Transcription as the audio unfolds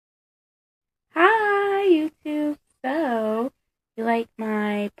You like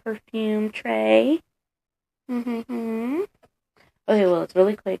my perfume tray? Okay, well, it's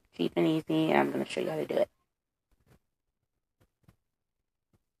really quick, cheap, and easy, and I'm going to show you how to do it.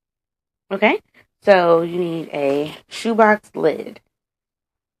 Okay, so you need a shoebox lid,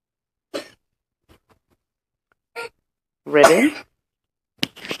 ribbon,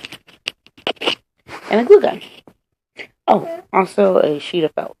 and a glue gun. Oh, also a sheet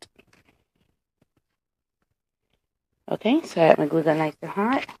of felt. Okay, so I have my glue gun nice and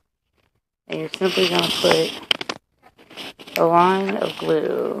hot, and you're simply going to put a line of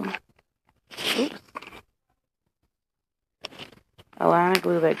glue. Oops. A line of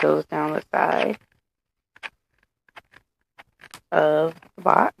glue that goes down the side of the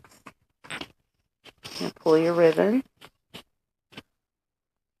box. And pull your ribbon.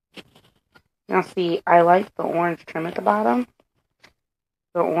 Now see, I like the orange trim at the bottom.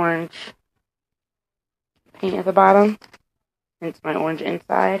 The orange paint at the bottom. It's my orange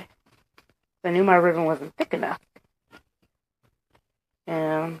inside. I knew my ribbon wasn't thick enough. And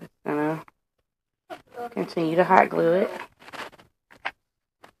I'm just going to continue to hot glue it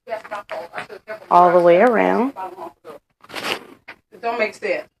all the way around. It don't make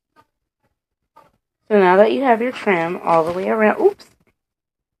sense. So now that you have your trim all the way around,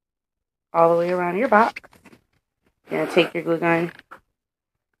 all the way around your box, you're going to take your glue gun,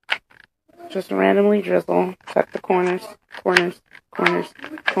 just randomly drizzle, cut the corners.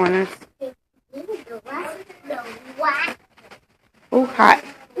 Ooh, hot.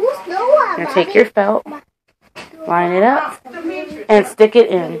 You're going to take your felt, line it up, and stick it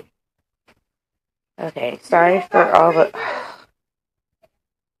in. Okay, sorry for all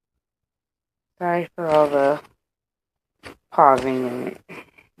the pausing and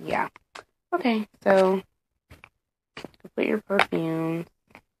yeah. Okay, so put your perfume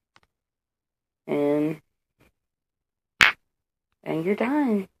in and you're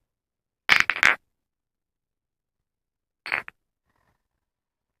done.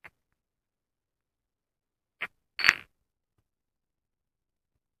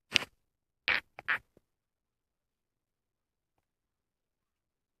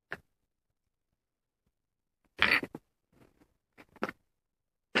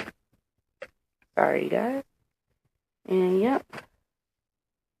 Sorry, guys. And yep,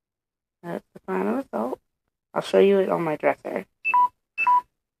 that's the final result. I'll show you it on my dresser.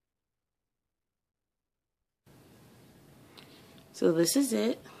 So this is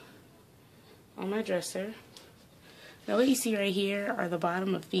it on my dresser. Now what you see right here are the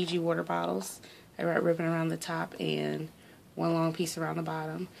bottom of Fiji water bottles. I wrap ribbon around the top and one long piece around the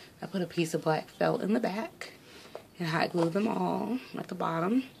bottom. I put a piece of black felt in the back and hot glue them all at the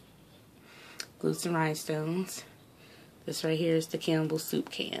bottom. Glue some rhinestones. This right here is the Campbell's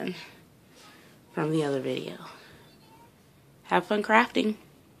soup can from the other video. Have fun crafting.